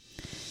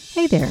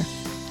Hey there,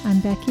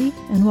 I'm Becky,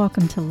 and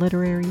welcome to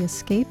Literary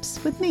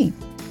Escapes with me,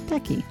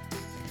 Becky.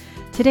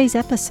 Today's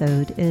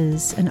episode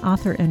is an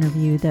author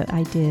interview that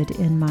I did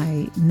in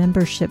my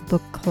membership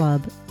book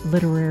club,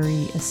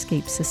 Literary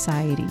Escape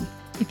Society.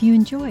 If you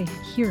enjoy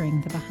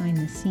hearing the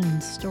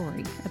behind-the-scenes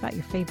story about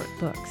your favorite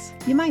books,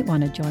 you might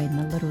want to join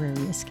the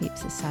Literary Escape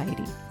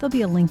Society. There'll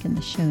be a link in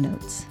the show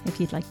notes if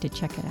you'd like to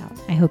check it out.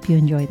 I hope you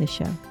enjoy the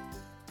show.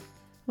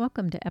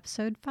 Welcome to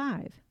episode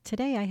 5.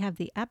 Today I have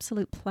the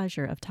absolute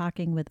pleasure of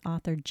talking with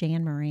author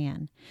Jan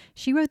Moran.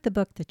 She wrote the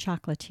book The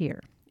Chocolatier.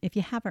 If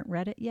you haven't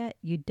read it yet,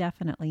 you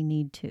definitely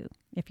need to.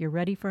 If you're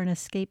ready for an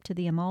escape to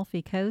the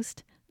Amalfi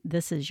Coast,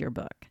 this is your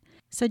book.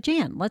 So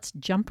Jan, let's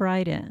jump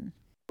right in.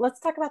 Let's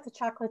talk about The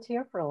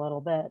Chocolatier for a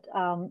little bit.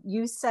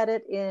 You set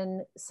it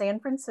in San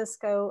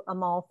Francisco,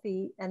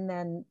 Amalfi, and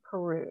then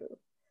Peru.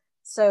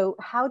 So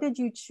how did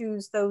you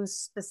choose those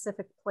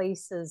specific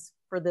places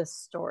for this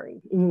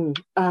story?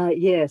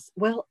 Yes.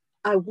 Well,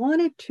 I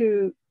wanted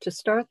to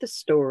start the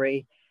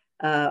story.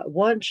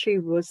 One, she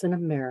was an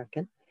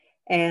American,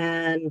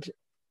 and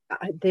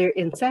there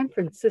in San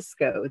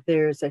Francisco,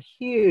 there's a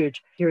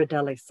huge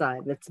Ghirardelli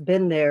sign that's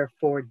been there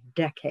for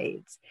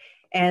decades.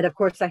 And of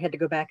course, I had to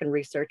go back and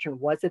research, and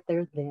was it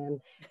there then?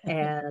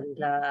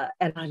 And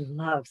I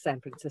love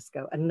San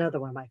Francisco, another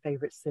one of my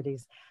favorite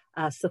cities.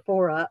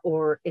 Sephora,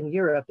 or in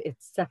Europe,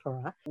 it's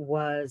Sephora,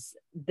 was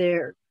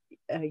their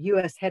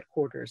U.S.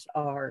 headquarters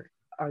are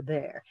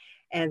there.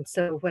 And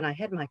so when I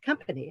had my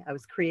company, I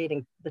was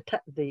creating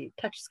the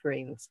touch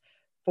screens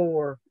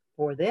for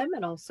them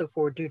and also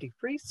for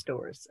duty-free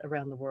stores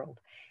around the world.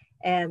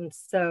 And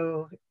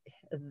so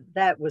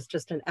that was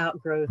just an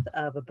outgrowth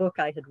of a book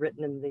I had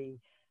written in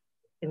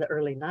the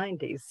early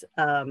 90s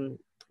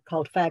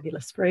called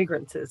Fabulous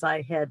Fragrances.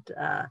 I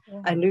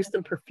knew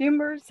some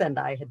perfumers, and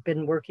I had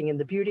been working in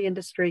the beauty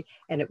industry,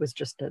 and it was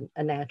just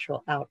a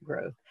natural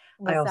outgrowth.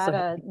 Was that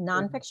a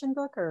nonfiction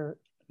book or?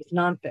 It was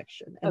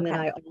nonfiction. And then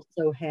I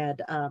also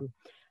had,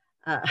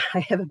 I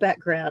have a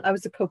background, I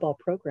was a COBOL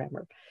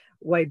programmer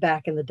way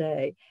back in the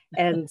day.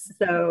 And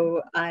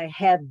so I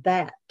had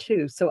that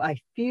too. So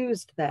I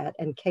fused that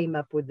and came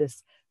up with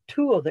this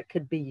tool that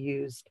could be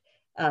used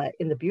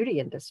in the beauty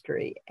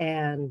industry,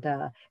 and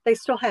they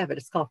still have it.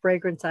 It's called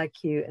Fragrance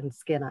IQ and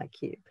Skin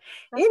IQ.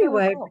 That's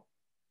anyway, really cool.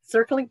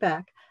 Circling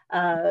back,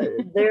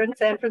 they're in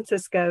San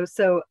Francisco,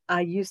 so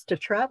I used to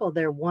travel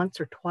there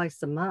once or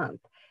twice a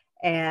month,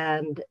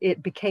 and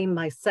it became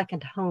my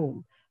second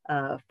home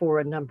for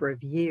a number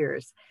of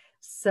years.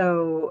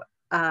 So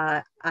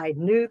I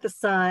knew the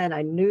sign,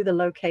 I knew the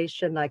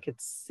location, I could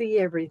see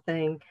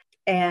everything,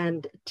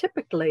 and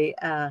typically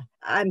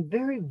I'm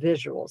very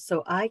visual,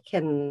 so I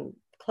can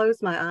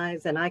close my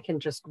eyes and I can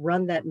just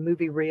run that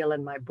movie reel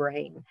in my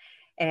brain,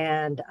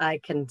 and I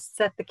can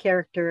set the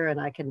character,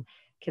 and I can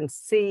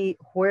see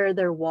where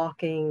they're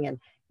walking, and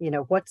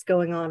what's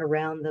going on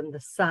around them, the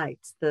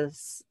sights, the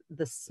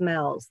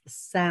smells, the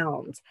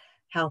sounds,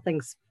 how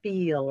things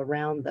feel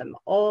around them,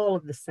 all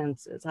of the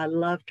senses. I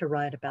love to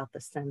write about the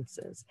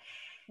senses.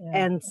 Yeah.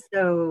 And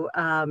so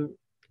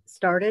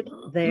started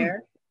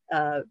there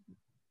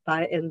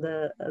in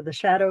the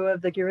shadow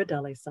of the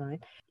Ghirardelli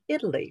sign.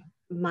 Italy.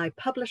 My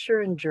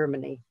publisher in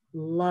Germany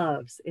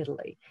loves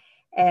Italy,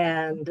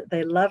 and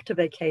they love to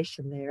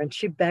vacation there. And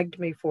she begged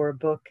me for a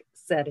book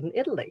set in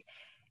Italy.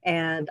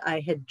 And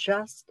I had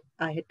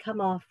come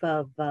off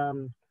of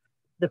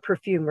The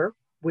Perfumer,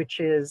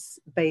 which is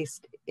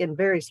based in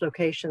various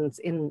locations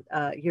in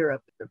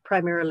Europe,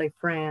 primarily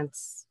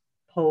France,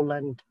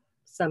 Poland,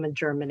 some in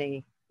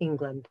Germany,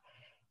 England.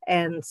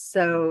 And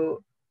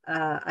so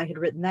I had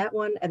written that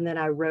one. And then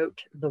I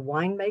wrote The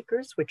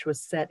Winemakers, which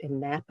was set in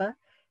Napa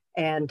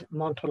and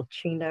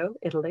Montalcino,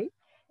 Italy,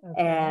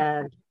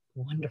 and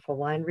wonderful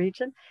wine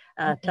region,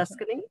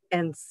 Tuscany.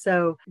 And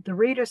so the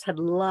readers had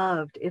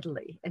loved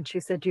Italy. And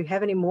she said, "Do you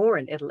have any more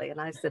in Italy?" And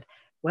I said,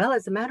 "Well,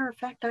 as a matter of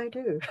fact, I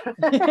do."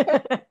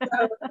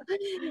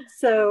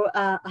 So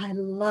I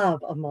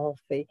love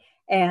Amalfi.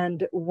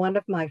 And one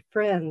of my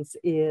friends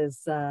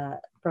is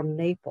from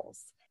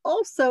Naples.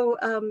 Also,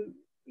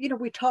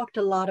 we talked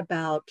a lot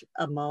about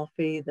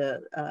Amalfi,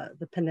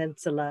 the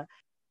peninsula.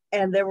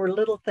 And there were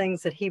little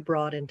things that he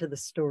brought into the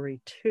story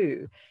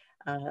too,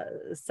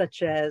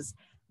 such as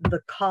the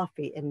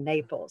coffee in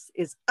Naples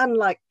is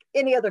unlike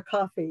any other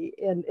coffee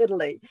in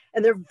Italy.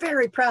 And they're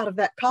very proud of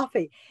that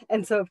coffee.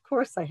 And so, of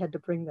course, I had to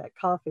bring that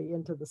coffee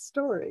into the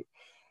story.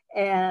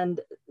 And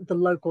the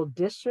local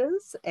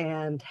dishes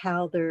and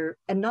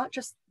and not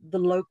just the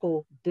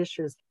local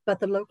dishes, but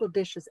the local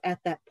dishes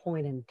at that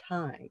point in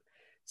time.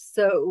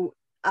 So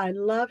I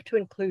love to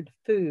include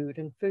food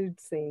and food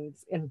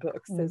scenes in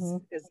books, as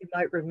you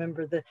might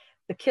remember the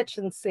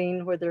kitchen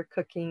scene where they're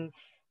cooking,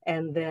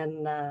 and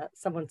then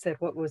someone said,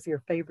 "What was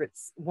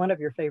one of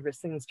your favorite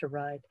scenes to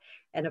write?"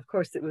 And of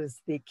course, it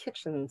was the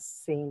kitchen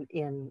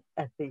scene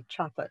at the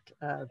chocolate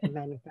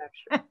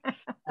manufacturer.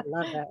 I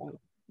love that one.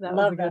 That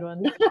was a good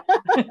one.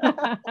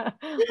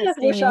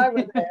 Wish I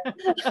were there.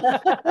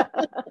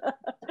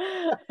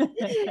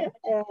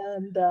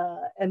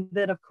 And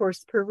then, of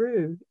course,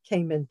 Peru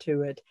came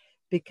into it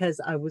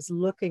because I was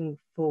looking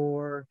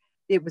for,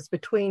 it was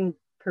between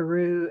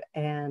Peru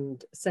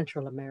and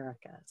Central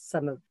America,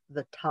 some of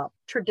the top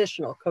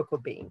traditional cocoa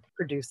bean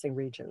producing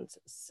regions.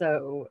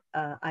 So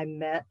I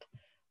met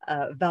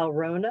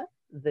Valrhona,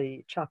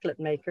 the chocolate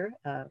maker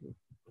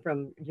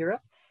from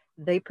Europe.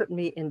 They put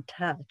me in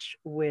touch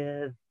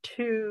with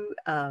two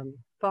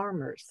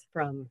farmers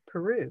from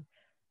Peru,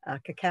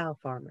 cacao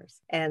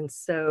farmers. And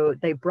so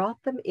they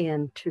brought them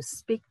in to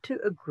speak to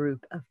a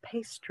group of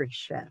pastry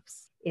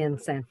chefs in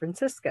San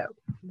Francisco.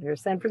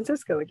 There's San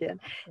Francisco again.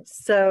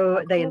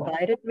 So they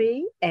invited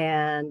me,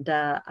 and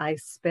I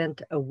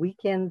spent a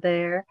weekend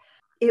there.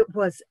 It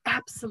was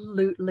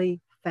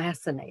absolutely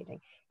fascinating.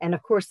 And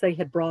of course, they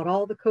had brought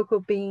all the cocoa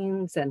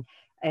beans and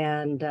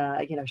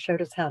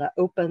showed us how to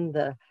open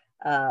the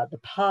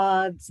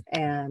pods,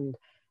 and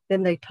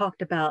then they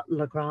talked about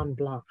Le Grand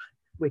Blanc,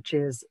 which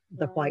is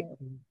the white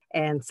bean.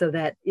 And so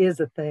that is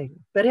a thing.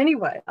 But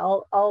anyway,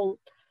 I'll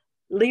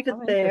leave it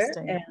there.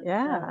 And,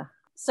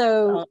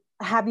 so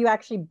have you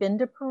actually been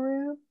to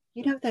Peru?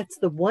 That's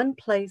the one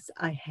place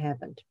I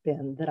haven't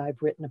been that I've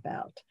written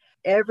about.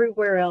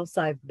 Everywhere else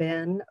I've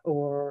been,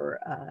 or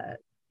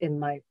in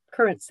my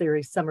current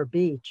series, Summer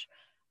Beach,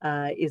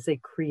 is a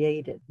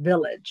created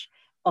village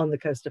on the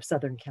coast of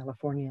Southern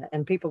California.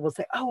 And people will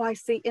say, oh, I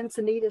see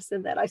Encinitas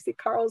in that. I see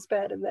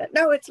Carlsbad in that.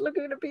 No, it's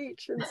Laguna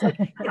Beach. And it's like,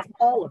 it's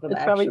all of them,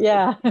 actually.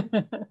 I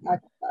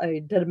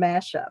did a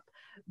mashup.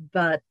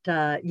 But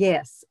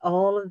yes,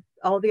 all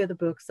the other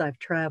books I've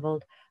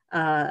traveled.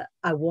 I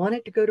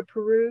wanted to go to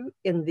Peru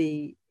in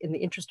the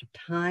interest of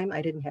time.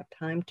 I didn't have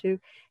time to.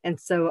 And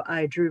so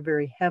I drew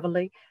very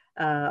heavily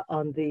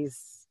on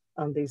these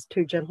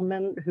two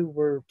gentlemen who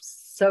were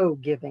so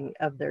giving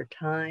of their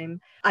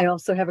time. I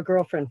also have a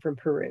girlfriend from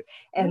Peru.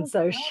 And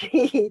so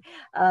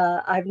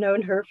I've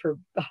known her for,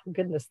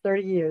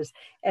 30 years.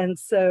 And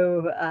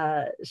so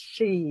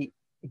she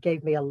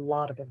gave me a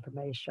lot of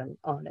information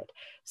on it.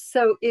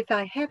 So if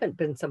I haven't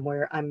been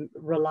somewhere, I'm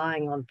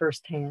relying on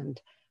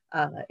firsthand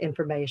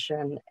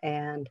information.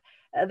 And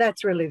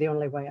that's really the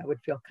only way I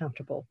would feel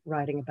comfortable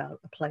writing about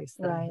a place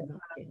that I have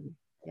not been.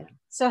 Yeah.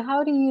 So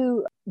how do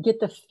you get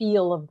the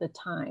feel of the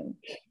time?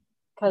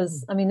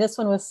 Because I mean, this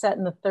one was set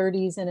in the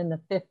 30s and in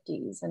the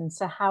 50s. And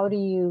so how do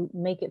you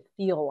make it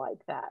feel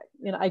like that?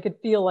 I could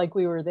feel like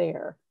we were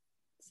there.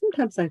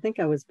 Sometimes I think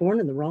I was born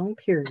in the wrong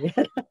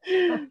period.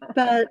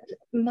 But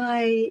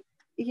my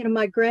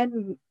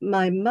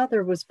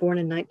mother was born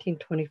in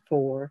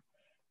 1924,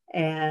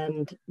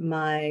 and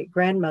my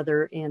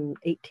grandmother in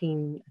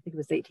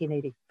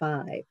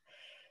 1885.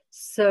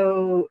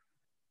 So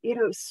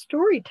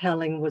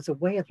storytelling was a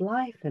way of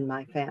life in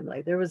my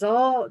family. They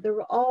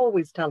were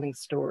always telling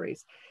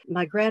stories.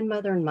 My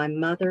grandmother and my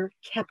mother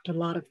kept a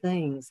lot of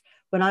things.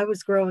 When I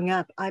was growing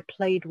up, I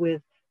played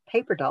with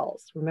paper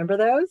dolls. Remember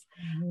those?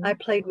 Mm-hmm. I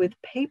played with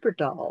paper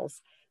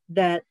dolls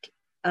that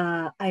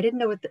I didn't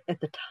know at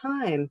the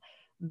time,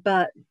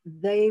 but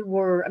they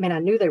were, I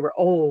knew they were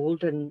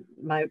old, and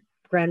my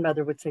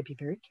grandmother would say, be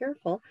very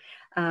careful.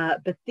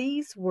 But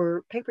these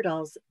were paper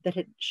dolls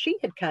that she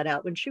had cut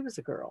out when she was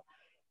a girl.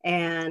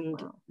 And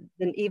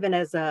then even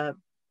as her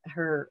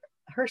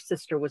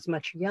sister was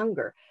much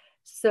younger.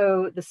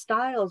 So the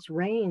styles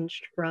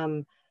ranged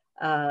from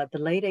the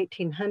late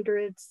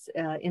 1800s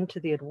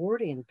into the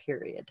Edwardian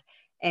period.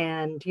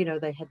 And,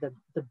 they had the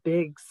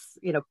big,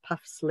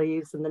 puff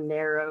sleeves and the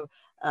narrow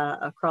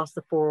across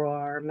the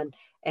forearm,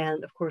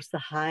 and of course the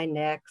high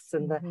necks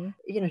and the,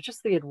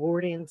 just the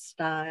Edwardian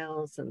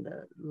styles and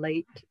the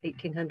late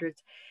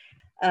 1800s.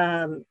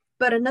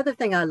 But another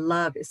thing I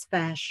love is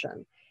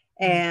fashion.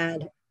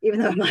 And even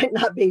though it might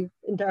not be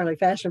entirely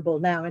fashionable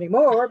now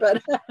anymore,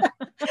 but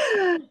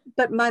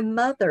but my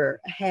mother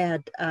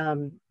had a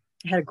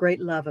great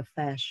love of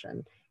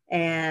fashion,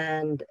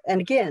 and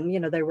again,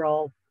 they were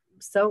all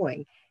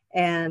sewing,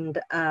 and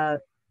I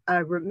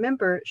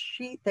remember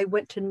they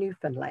went to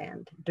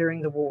Newfoundland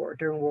during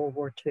World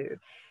War II,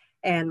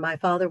 and my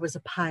father was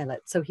a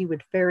pilot, so he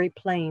would ferry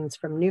planes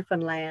from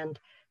Newfoundland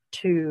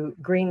to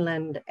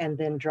Greenland and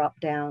then drop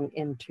down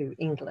into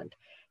England,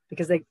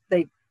 because they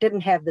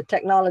didn't have the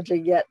technology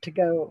yet to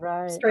go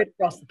straight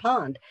across the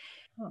pond.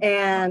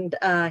 And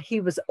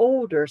he was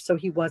older, so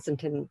he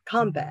wasn't in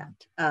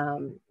combat,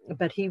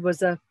 but he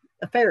was a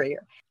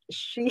farrier.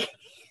 She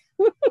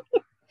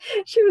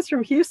was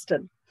from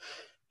Houston,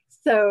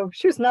 so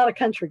she was not a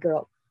country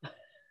girl.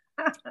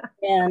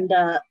 And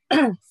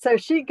so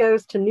she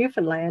goes to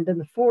Newfoundland in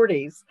the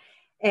 40s.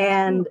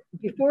 And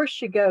before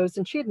she goes,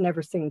 and she had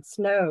never seen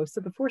snow,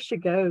 so before she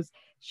goes,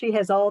 she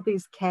has all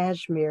these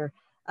cashmere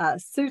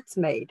suits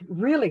made,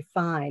 really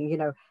fine,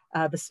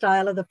 the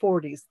style of the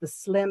 40s, the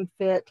slim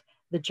fit,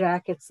 the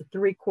jackets, the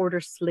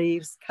 3/4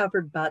 sleeves,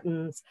 covered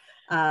buttons.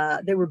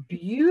 They were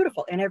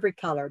beautiful in every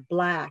color: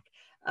 black,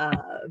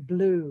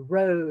 blue,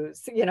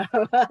 rose,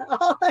 all,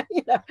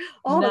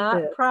 all of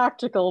Not this.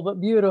 practical, but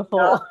Not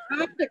beautiful.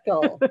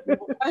 practical, not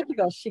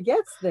practical. She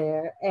gets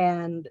there,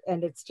 and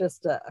it's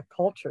just a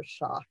culture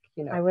shock.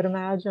 I would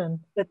imagine.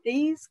 But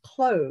these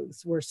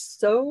clothes were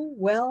so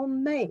well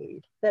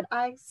made that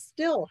I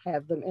still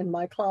have them in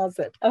my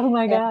closet. Oh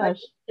my And gosh.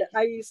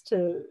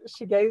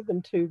 she gave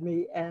them to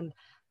me, and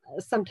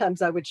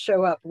sometimes I would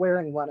show up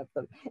wearing one of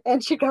them.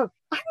 And she'd go,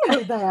 I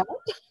know that.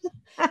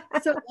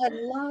 So I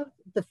love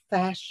the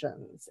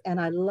fashions, and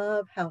I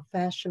love how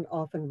fashion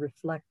often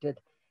reflected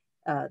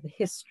the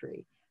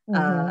history.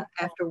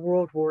 After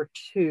World War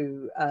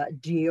II,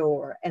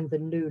 Dior and the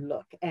new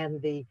look,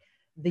 and the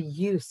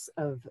use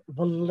of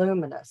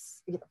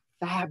voluminous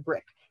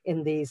fabric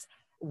in these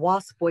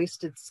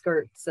wasp-waisted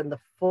skirts and the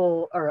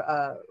full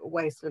or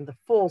waist and the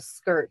full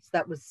skirts.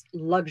 That was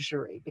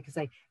luxury because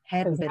they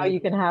hadn't been. Now you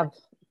can have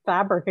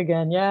fabric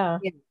again. Yeah.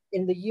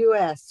 In the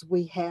US,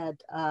 we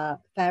had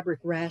fabric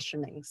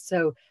rationing,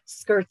 so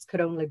skirts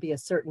could only be a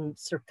certain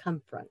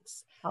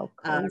circumference,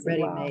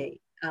 ready-made.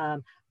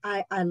 Wow.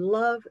 I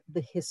love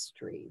the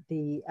history.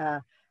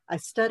 I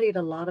studied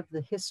a lot of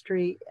the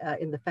history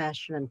in the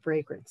fashion and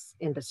fragrance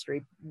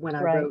industry when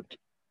I wrote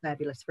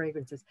Fabulous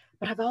Fragrances,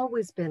 but I've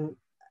always been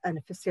an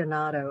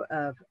aficionado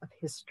of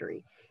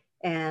history.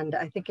 And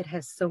I think it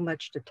has so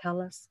much to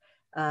tell us.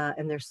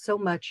 And there's so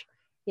much,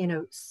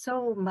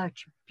 so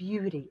much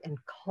beauty and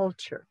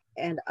culture.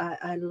 And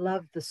I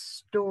love the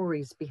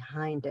stories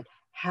behind it,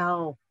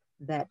 how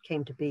that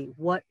came to be,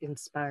 what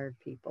inspired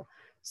people.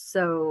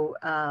 So,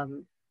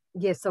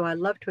 so I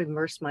love to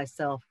immerse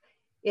myself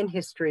in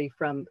history,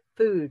 from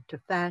food to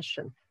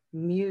fashion,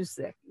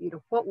 music,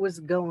 what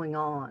was going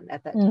on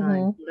at that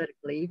time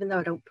politically, even though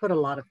I don't put a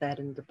lot of that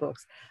in the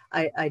books.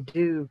 I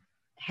do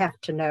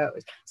have to know.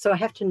 So I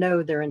have to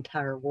know their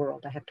entire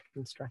world. I have to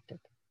construct it.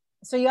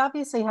 So you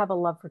obviously have a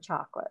love for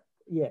chocolate.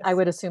 Yes. I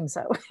would assume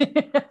so.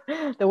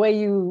 The way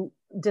you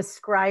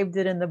described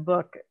it in the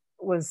book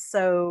was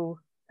so,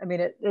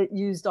 it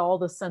used all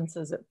the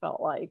senses, it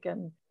felt like.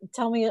 And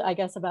tell me, I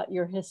guess, about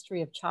your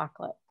history of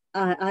chocolate.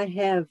 I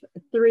have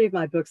 3 of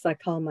my books I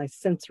call my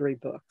sensory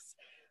books,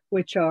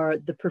 which are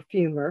The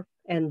Perfumer,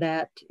 and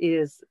that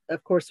is,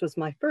 of course, was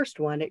my first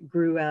one. It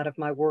grew out of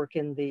my work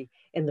in the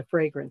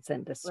fragrance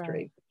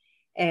industry,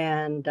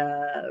 and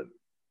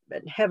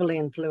heavily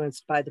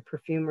influenced by the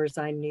perfumers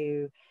I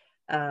knew,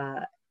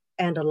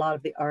 and a lot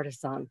of the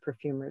artisan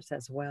perfumers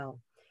as well.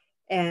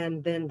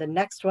 And then the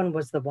next one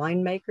was The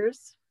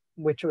Winemakers,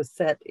 which was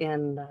set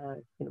in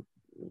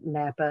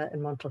Napa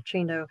and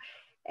Montalcino,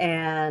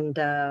 and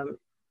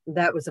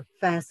that was a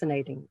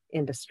fascinating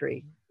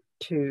industry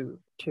to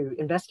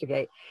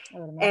investigate.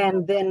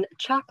 And then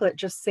chocolate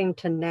just seemed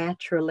to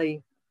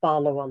naturally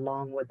follow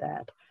along with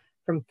that,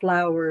 from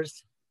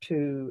flowers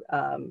to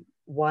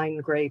wine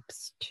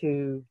grapes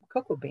to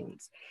cocoa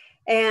beans.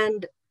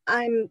 And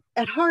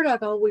at heart,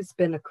 I've always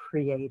been a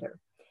creator.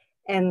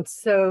 And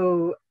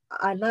so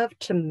I love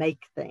to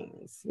make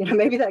things.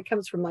 Maybe that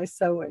comes from my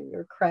sewing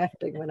or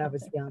crafting when I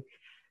was young,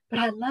 but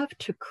I love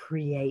to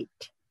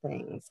create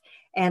things.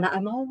 And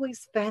I'm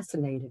always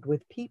fascinated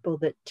with people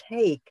that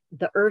take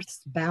the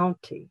earth's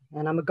bounty,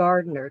 and I'm a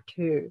gardener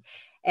too.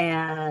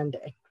 And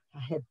I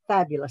had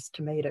fabulous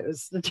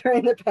tomatoes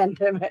during the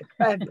pandemic,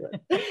 fabulous.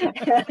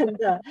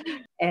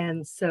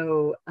 And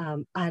so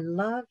I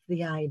love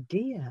the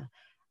idea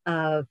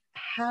of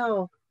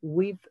how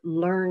we've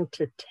learned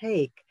to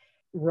take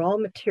raw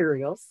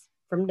materials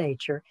from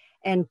nature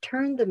and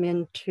turn them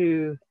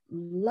into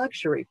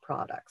luxury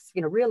products,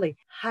 really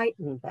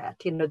heighten that.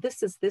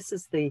 This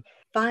is the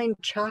fine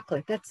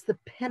chocolate. That's the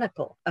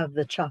pinnacle of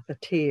the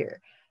chocolatier,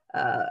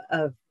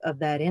 of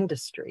that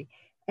industry.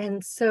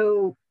 And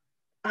so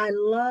I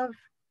love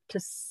to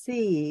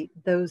see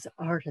those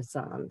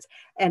artisans,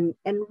 and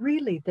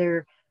really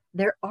they're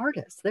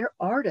artists. They're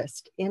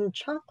artists in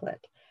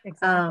chocolate.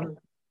 Exactly.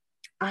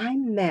 I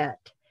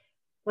met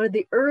one of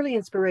the early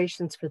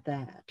inspirations for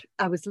that.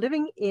 I was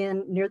living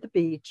near the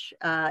beach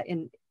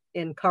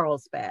in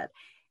Carlsbad,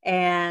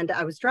 and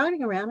I was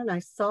driving around and I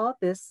saw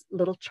this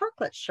little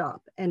chocolate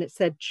shop, and it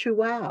said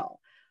Chuao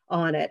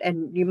on it.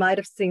 And you might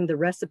have seen the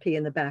recipe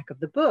in the back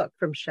of the book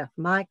from Chef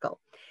Michael.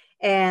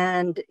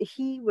 And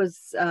he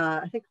was,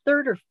 I think,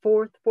 third or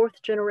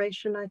fourth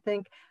generation, I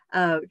think,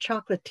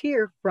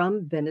 chocolatier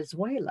from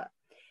Venezuela.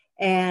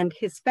 And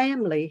his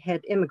family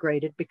had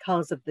immigrated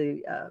because of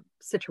the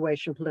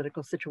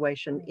political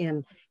situation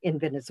in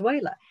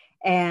Venezuela.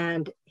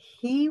 And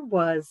he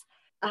was,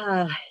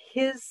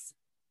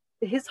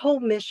 his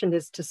whole mission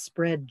is to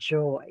spread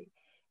joy,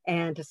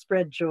 and to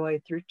spread joy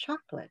through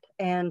chocolate.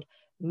 And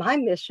my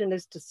mission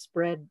is to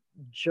spread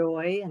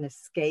joy and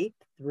escape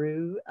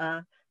through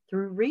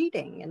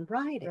reading and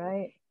writing.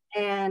 Right.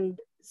 And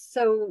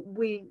so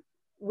we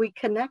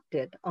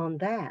connected on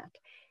that.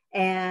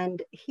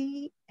 And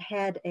he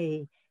has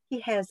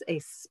a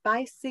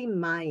spicy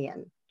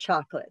Mayan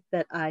chocolate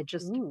that I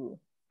just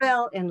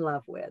fell in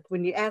love with.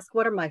 When you ask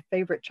what are my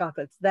favorite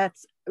chocolates,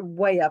 that's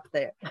way up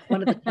there,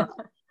 one of the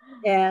top.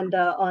 And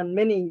on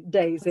many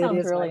days, that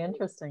sounds really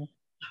interesting.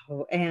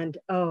 Oh, and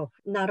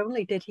not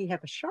only did he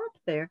have a shop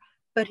there,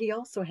 but he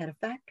also had a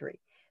factory.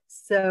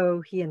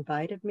 So he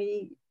invited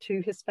me to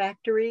his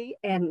factory,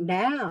 and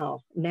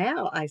now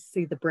I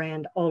see the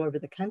brand all over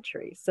the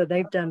country. So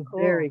they've done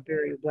very, Cool.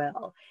 very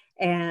well.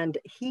 And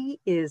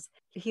he's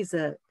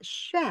a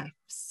chef,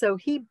 so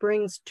he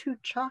brings to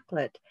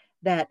chocolate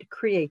that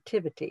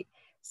creativity.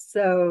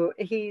 So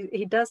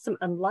he does some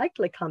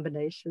unlikely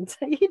combinations.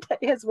 He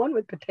has one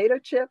with potato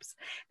chips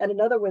and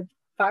another with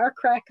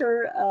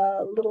firecracker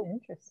Oh, little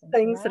interesting.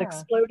 things that Yeah.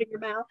 explode in your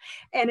mouth,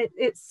 and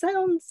it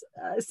sounds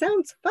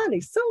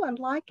funny, so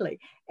unlikely,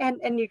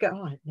 and you go,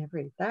 oh, I'd never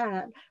eat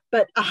that,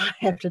 but I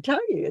have to tell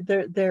you,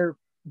 they're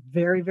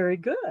very, very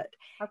good.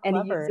 How And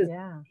clever.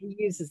 Yeah. he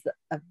uses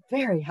a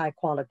very high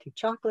quality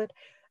chocolate.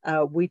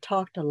 We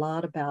talked a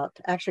lot about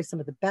actually some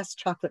of the best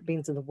chocolate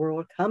beans in the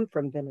world come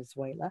from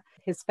Venezuela.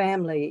 His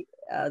family,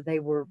 they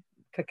were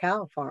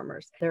cacao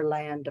farmers. Their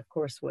land, of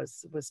course,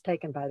 was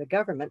taken by the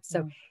government.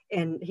 So, Mm.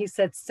 and he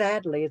said,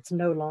 sadly, it's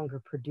no longer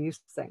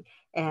producing.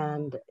 Oh,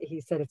 And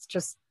he said it's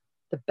just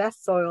the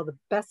best soil, the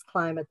best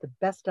climate, the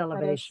best that is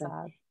elevation,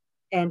 sad.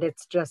 and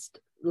it's just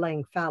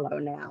laying fallow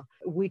now.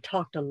 We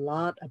talked a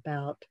lot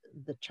about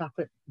the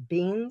chocolate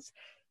beans.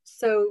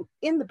 So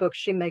in the book,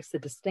 she makes the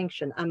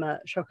distinction. I'm a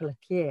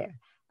chocolatier.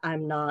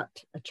 I'm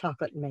not a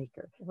chocolate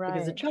maker,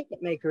 because a Right.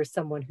 chocolate maker is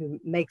someone who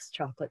makes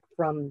chocolate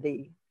from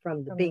the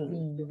From the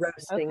bean, the beans.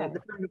 roasting, Okay.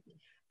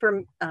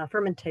 the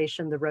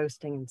fermentation, the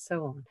roasting, and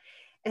so on.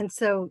 And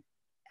so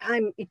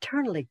I'm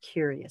eternally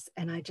curious,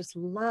 and I just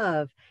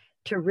love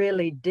to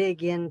really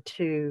dig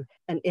into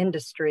an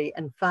industry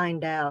and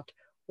find out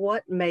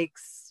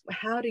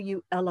how do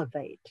you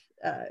elevate,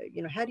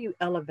 how do you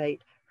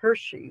elevate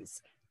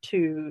Hershey's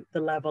to the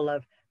level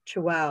of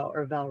Chihuahua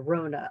or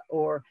Valrhona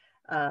or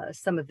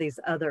some of these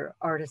other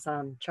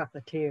artisan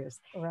chocolatiers.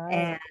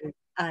 Right. And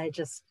I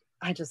just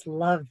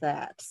love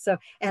that. So,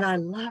 and I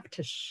love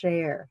to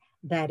share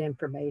that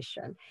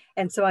information.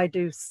 And so I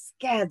do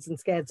scads and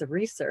scads of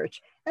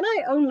research, and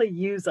I only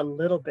use a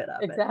little bit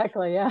of it.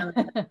 Exactly. Yeah.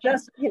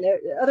 Just,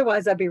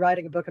 otherwise I'd be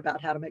writing a book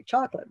about how to make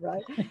chocolate,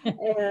 right?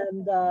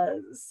 And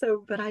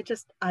but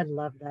I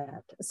love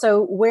that.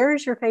 So, where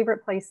is your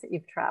favorite place that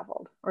you've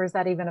traveled? Or is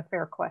that even a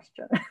fair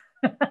question?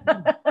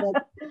 That,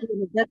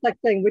 that's like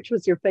saying, which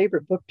was your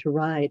favorite book to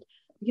write?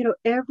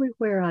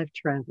 Everywhere I've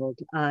traveled,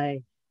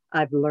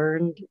 I've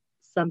learned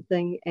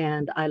something,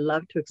 and I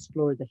love to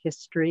explore the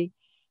history,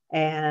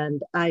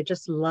 and I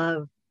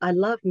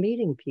love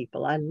meeting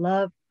people. I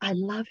love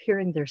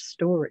hearing their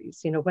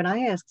stories. When I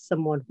ask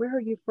someone, where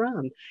are you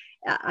from?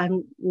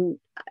 I'm,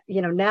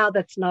 now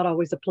that's not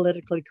always a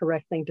politically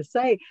correct thing to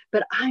say,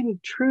 but I'm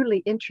truly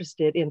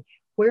interested in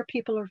where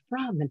people are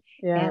from, and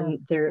Yeah. and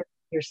their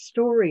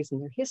stories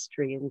and their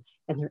history,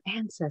 and their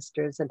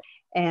ancestors, and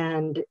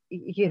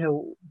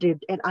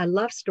I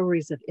love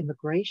stories of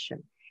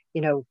immigration.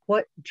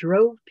 What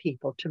drove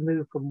people to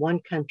move from one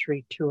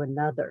country to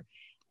another.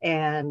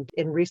 And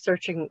in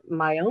researching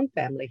my own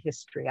family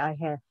history, I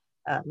had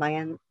my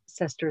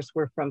ancestors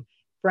were from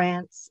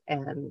France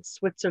and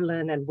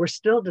Switzerland, and we're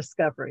still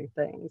discovering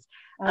things.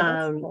 Oh,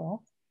 that's Um,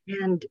 cool.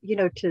 and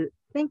to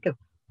think of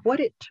what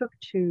it took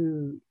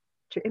to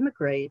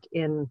immigrate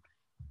in,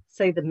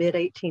 say, the mid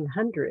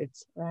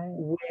 1800s, Right.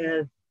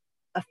 with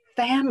a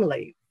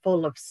family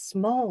full of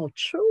small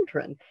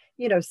children,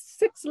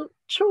 six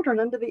children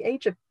under the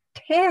age of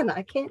 10.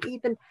 I can't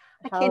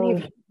How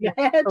even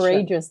imagine.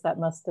 courageous that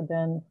must have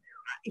been.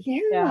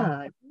 Yeah.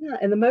 Yeah, yeah.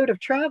 And the mode of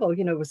travel,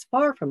 was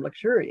far from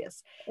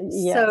luxurious.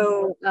 Yes.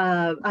 So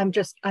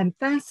I'm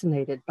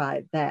fascinated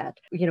by that.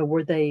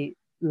 Were they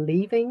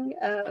leaving,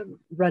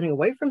 running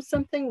away from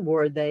something?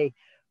 Were they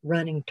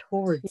running To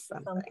towards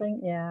something?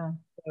 something. Yeah.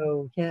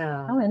 So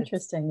yeah, How it's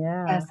interesting.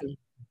 Yeah. fascinating.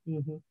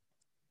 Hmm.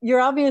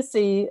 You're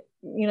obviously,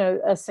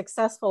 a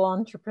successful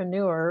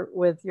entrepreneur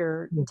with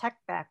your tech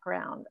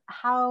background.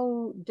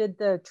 How did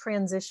the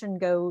transition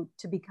go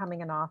to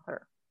becoming an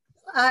author?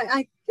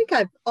 I think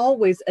I've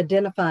always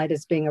identified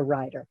as being a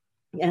writer.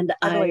 And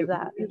I believe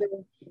that.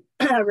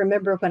 I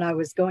remember when I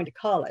was going to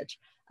college,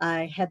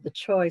 I had the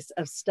choice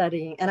of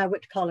studying, and I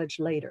went to college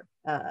later.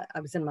 I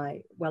was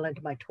well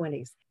into my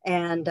 20s,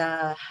 and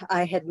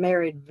I had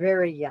married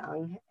very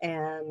young,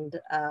 and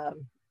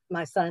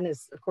my son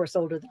is, of course,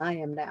 older than I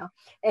am now.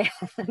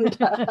 And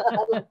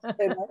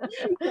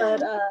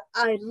but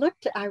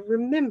I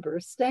remember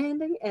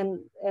standing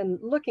and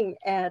looking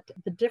at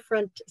the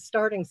different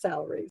starting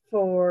salaries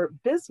for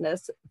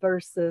business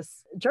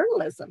versus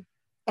journalism.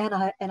 And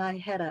I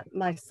had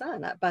my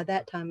son. By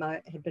that time,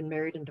 I had been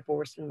married and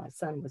divorced, and my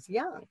son was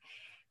young.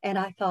 And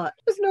I thought,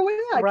 there's no way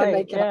I can Right.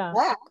 make it on Yeah.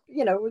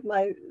 that, with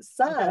my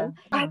son. Okay.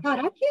 I Yeah. thought,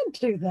 I can't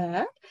do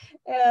that.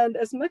 And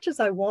as much as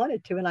I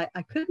wanted to, and I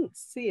couldn't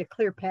see a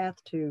clear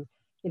path to,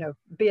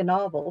 be a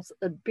novelist,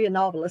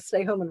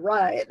 stay home and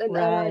write. And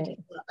I just Right.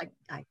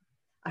 thought,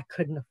 I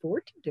couldn't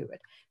afford to do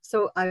it.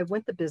 So I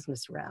went the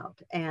business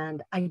route,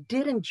 and I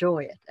did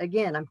enjoy it.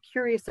 Again, I'm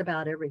curious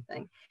about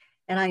everything.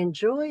 And I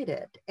enjoyed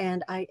it.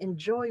 And I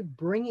enjoy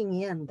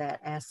bringing in that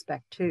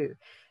aspect too,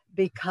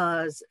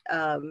 because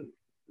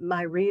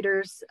my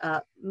readers,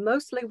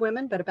 mostly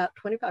women, but about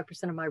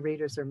 25% of my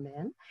readers are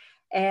men.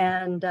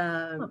 And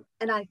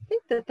I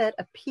think that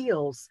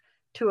appeals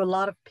to a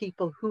lot of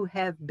people who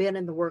have been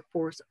in the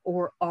workforce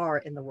or are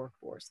in the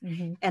workforce.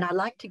 Mm-hmm. And I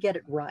like to get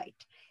it right.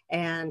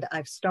 And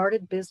I've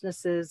started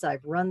businesses,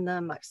 I've run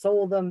them, I've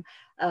sold them,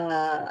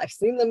 I've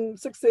seen them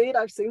succeed,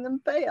 I've seen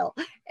them fail.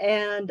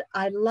 And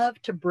I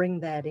love to bring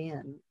that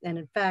in. And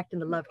in fact, in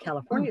the Love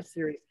California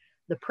series,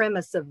 the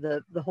premise of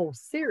the whole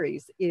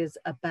series is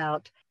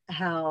about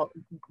how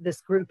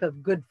this group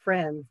of good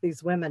friends,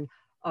 these women,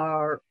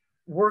 are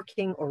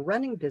working or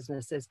running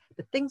businesses,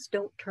 but things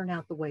don't turn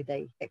out the way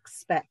they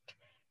expect.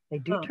 They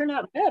do turn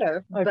out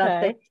better, but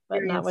they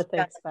not what they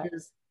expect,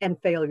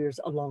 and failures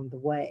along the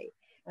way.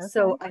 Okay.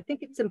 So I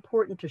think it's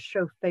important to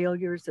show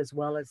failures as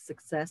well as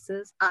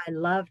successes. I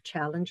love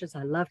challenges.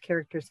 I love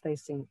characters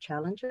facing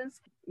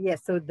challenges.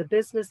 Yes, so the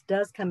business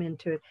does come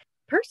into it.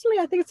 Personally,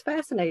 I think it's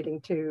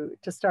fascinating to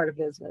start a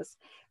business,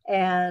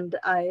 and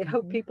I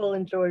hope people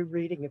enjoy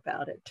reading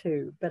about it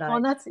too. But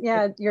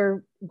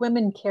your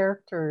women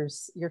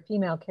characters, your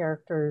female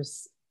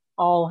characters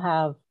all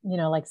have,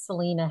 like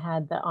Selena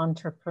had the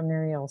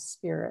entrepreneurial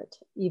spirit,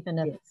 even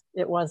if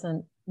it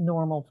wasn't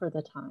normal for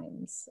the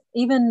times.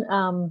 Even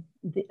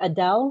the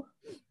Adele,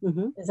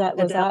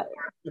 Adele,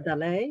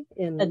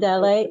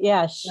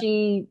 yeah,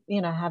 she,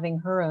 having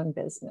her own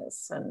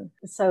business, and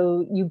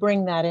so you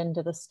bring that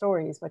into the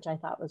stories, which I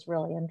thought was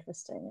really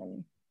interesting.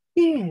 And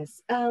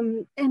yes,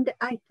 and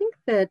I think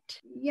that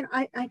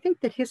I think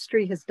that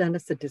history has done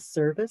us a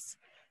disservice,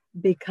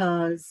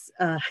 because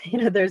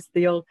there's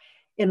the old,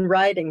 in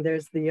writing,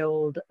 there's the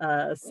old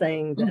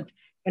saying that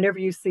whenever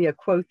you see a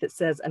quote that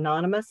says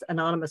anonymous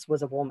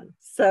was a woman.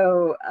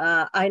 So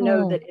I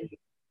know that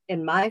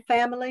in my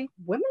family,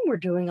 women were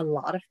doing a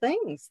lot of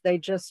things. They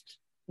just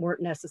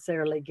weren't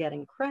necessarily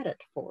getting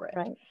credit for it.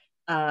 Right.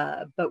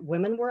 But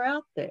women were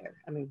out there.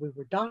 I mean, we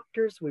were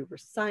doctors, we were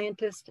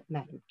scientists,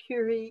 Madame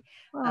Curie.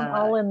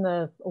 All in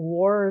the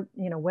war,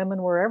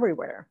 women were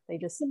everywhere. They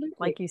just,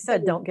 like you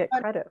said, don't get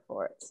credit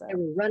for it. So. They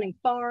were running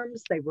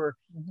farms. They were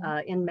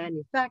in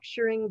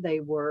manufacturing. They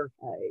were,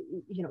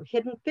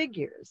 hidden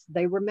figures.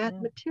 They were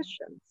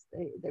mathematicians.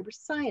 They were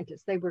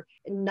scientists. They were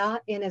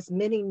not in as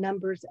many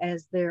numbers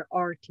as there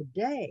are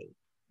today,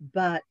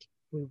 but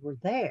we were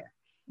there.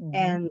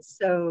 And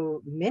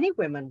so many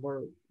women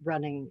were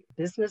running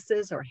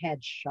businesses or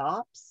had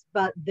shops,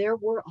 but there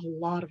were a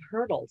lot of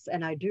hurdles.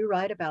 And I do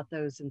write about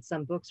those in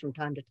some books from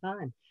time to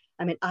time.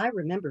 I mean, I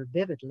remember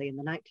vividly in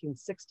the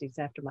 1960s,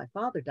 after my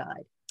father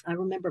died, I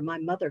remember my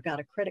mother got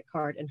a credit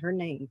card in her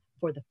name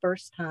for the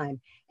first time,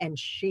 and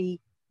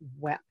she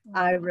wept.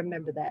 I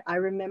remember that. I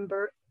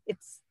remember,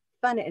 it's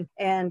funny.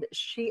 And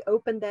she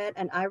opened that,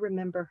 and I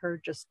remember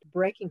her just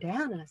breaking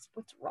down, and I said,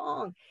 "What's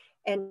wrong?"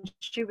 And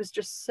she was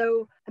just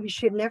so,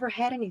 she had never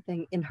had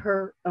anything in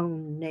her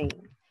own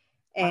name.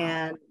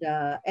 And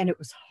it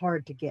was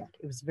hard to get.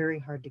 It was very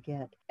hard to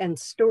get. And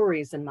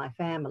stories in my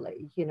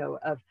family,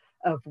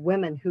 of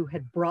women who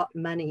had brought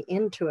money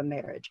into a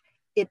marriage,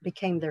 it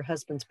became their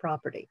husband's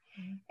property.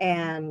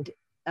 And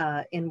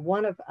in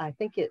one of, I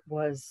think it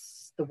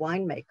was the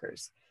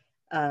winemakers,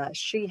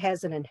 she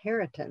has an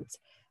inheritance,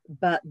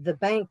 but the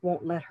bank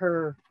won't let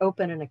her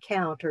open an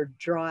account or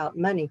draw out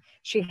money.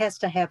 She has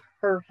to have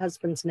her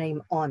husband's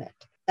name on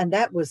it. And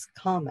that was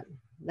common.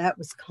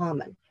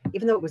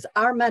 Even though it was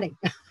our money.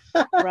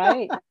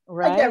 Right.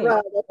 I get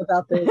riled up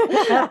about this.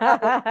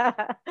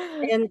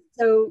 And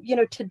so,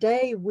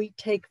 today we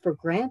take for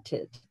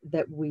granted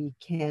that we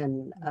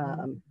can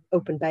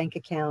open bank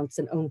accounts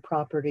and own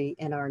property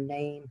in our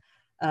name.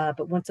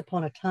 But once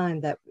upon a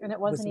time and it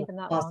wasn't even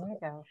that long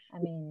ago.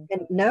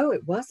 And no,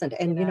 it wasn't.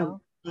 And,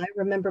 I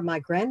remember my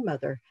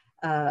grandmother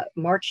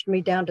marched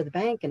me down to the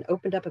bank and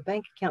opened up a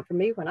bank account for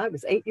me when I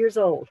was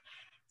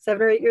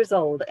 7 or 8 years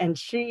old. And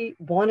she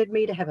wanted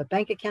me to have a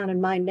bank account in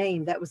my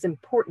name. That was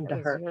important to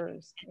her.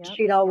 Yours. Yep.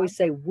 She'd always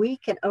say, "We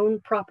can own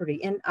property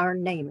in our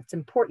name. It's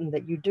important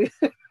that you do."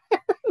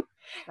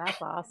 That's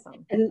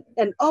awesome.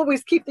 And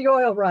always keep the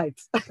oil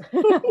rights.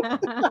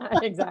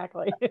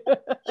 Exactly.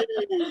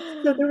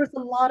 So there was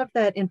a lot of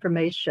that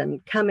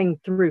information coming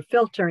through,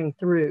 filtering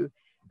through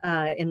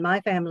in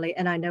my family,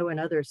 and I know in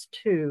others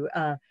too.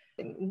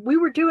 We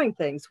were doing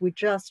things, we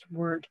just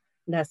weren't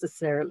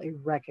necessarily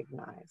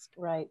recognized.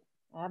 Right.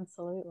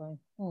 Absolutely.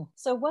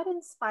 So what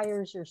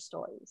inspires your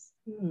stories?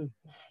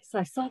 So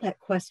I saw that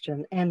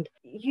question, and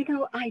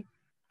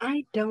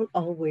I don't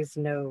always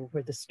know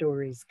where the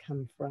stories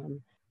come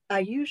from. I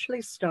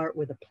usually start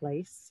with a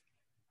place.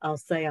 I'll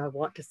say I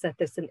want to set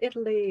this in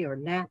Italy or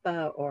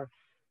Napa or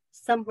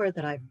somewhere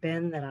that I've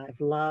been, that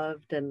I've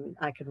loved and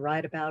I can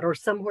write about, or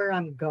somewhere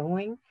I'm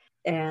going.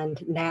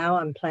 And now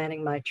I'm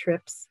planning my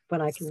trips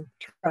when I can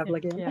travel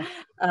again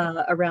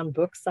around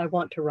books I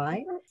want to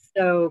write.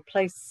 So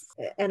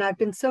and I've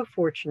been so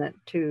fortunate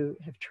to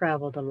have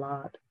traveled a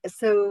lot.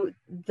 So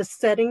the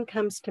setting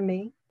comes to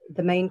me,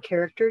 the main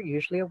character,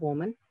 usually a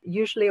woman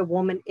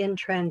in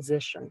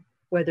transition,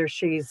 whether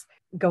she's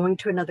going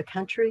to another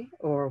country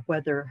or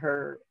whether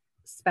her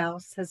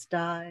spouse has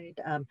died.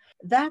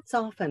 That's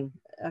often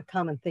a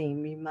common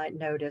theme you might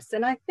notice.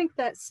 And I think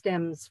that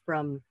stems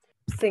from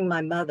seeing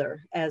my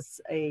mother as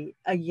a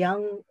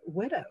young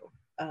widow.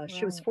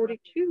 She was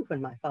 42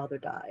 when my father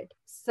died.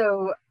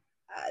 So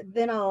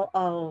then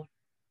I'll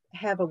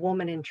have a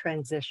woman in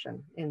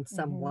transition in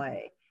some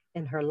way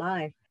in her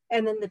life.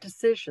 And then the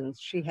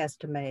decisions she has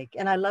to make.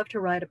 And I love to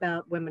write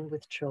about women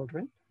with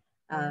children,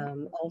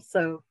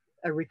 also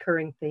a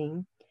recurring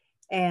theme,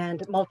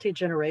 and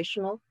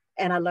multi-generational.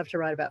 And I love to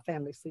write about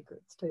family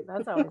secrets too.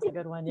 That's always a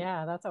good one.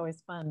 Yeah, that's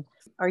always fun.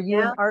 Are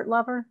you an art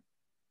lover?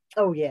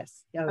 Oh,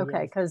 yes.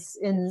 Okay, because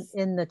in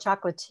the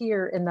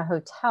Chocolatier, in the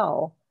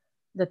hotel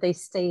that they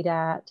stayed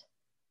at,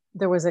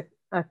 there was a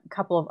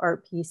couple of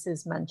art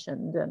pieces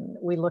mentioned, and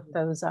we looked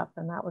those up,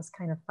 and that was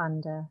kind of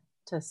fun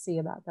to see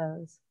about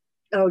those.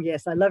 Oh,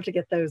 yes. I love to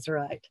get those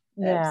right.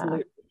 Yeah.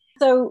 Absolutely.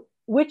 So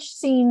which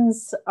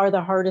scenes are the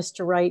hardest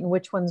to write and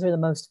which ones are the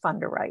most fun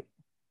to write?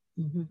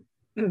 In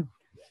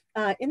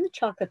the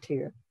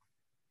Chocolatier,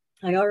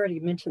 I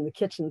already mentioned the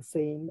kitchen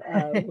scene,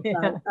 which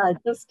I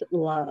just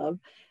love.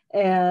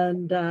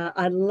 And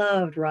I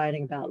loved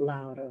writing about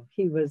Lauro.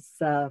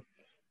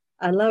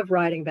 I love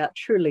writing about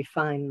truly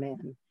fine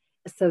men.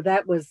 So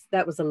that was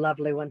a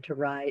lovely one to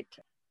write.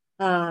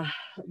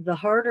 The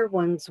harder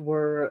ones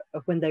were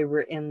when they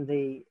were in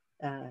the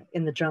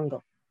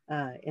jungle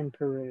in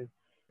Peru.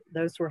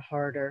 Those were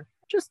harder.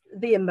 Just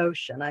the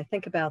emotion. I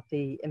think about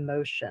the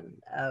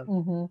emotion of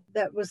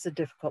that was a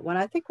difficult one.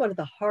 I think one of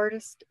the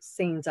hardest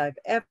scenes I've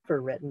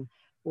ever written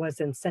was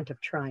in Scent of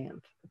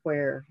Triumph,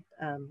 where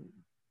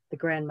the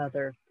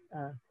grandmother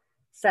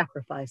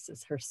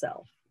sacrifices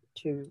herself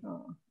to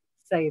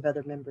save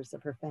other members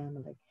of her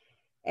family.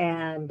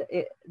 And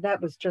that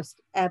was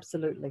just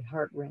absolutely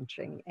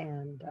heart-wrenching.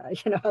 And,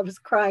 I was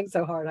crying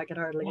so hard I could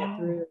hardly get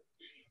through it,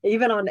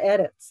 even on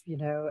edits,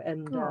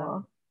 and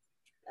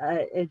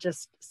it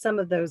just, some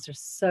of those are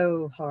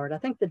so hard. I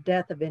think the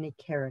death of any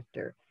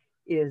character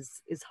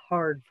is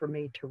hard for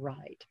me to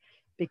write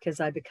because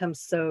I become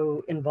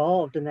so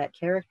involved in that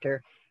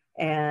character,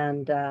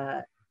 and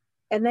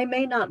they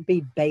may not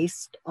be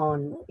based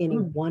on any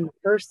one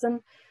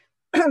person,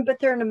 but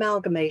they're an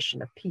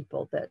amalgamation of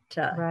people that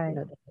that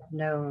have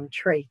known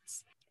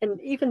traits. And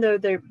even though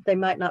they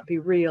might not be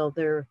real,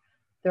 there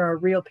are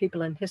real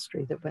people in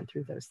history that went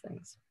through those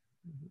things.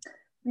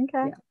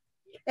 Okay. Yeah.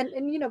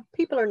 And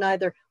people are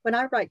neither, when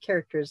I write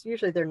characters,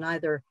 usually they're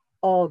neither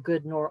all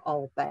good nor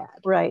all bad.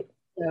 Right.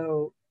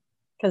 So,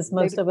 because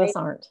most of us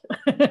aren't.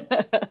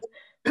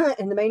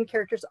 And the main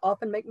characters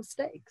often make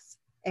mistakes.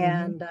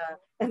 And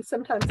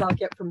sometimes I'll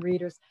get from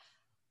readers,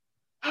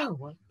 oh,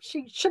 well,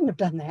 she shouldn't have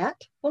done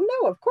that. Well,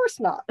 no, of course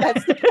not.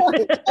 That's the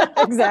point.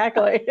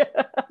 Exactly.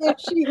 If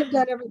she had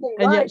done everything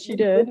and right, yet she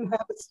did. Wouldn't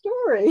have a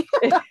story.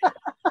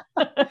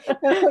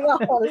 We all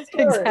want a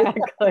story.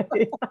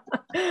 Exactly.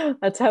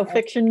 That's how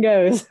fiction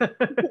goes.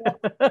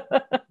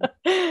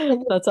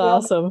 That's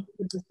awesome.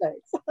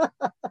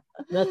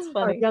 That's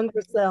funny. Our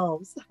younger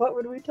selves, what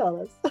would we tell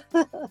us?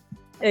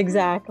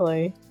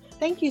 Exactly.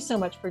 Thank you so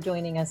much for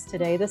joining us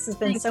today. This has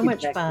been so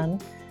much fun.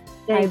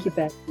 Thank you,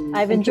 Becky.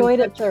 I've enjoyed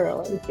it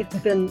thoroughly. It's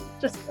been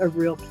just a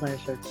real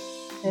pleasure.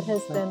 It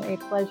has been a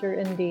pleasure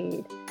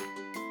indeed.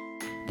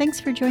 Thanks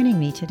for joining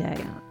me today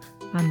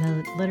on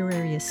the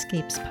Literary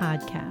Escapes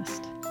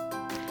podcast.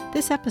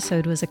 This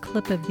episode was a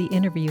clip of the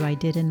interview I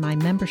did in my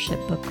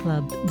membership book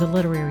club, the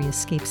Literary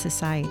Escape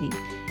Society.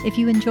 If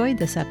you enjoyed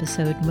this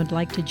episode and would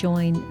like to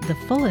join the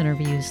full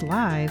interviews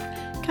live,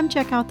 come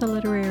check out the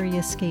Literary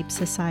Escape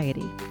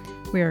Society.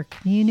 We're a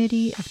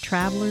community of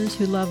travelers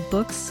who love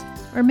books,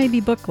 or maybe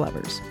book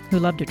lovers who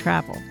love to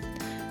travel.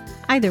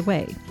 Either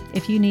way,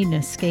 if you need an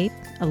escape,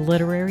 a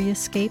literary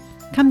escape,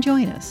 come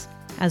join us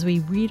as we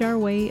read our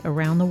way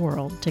around the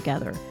world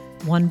together,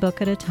 one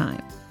book at a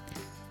time.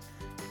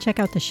 Check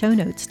out the show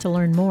notes to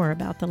learn more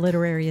about the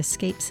Literary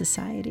Escape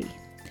Society.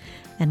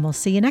 And we'll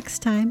see you next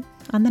time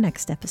on the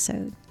next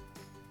episode.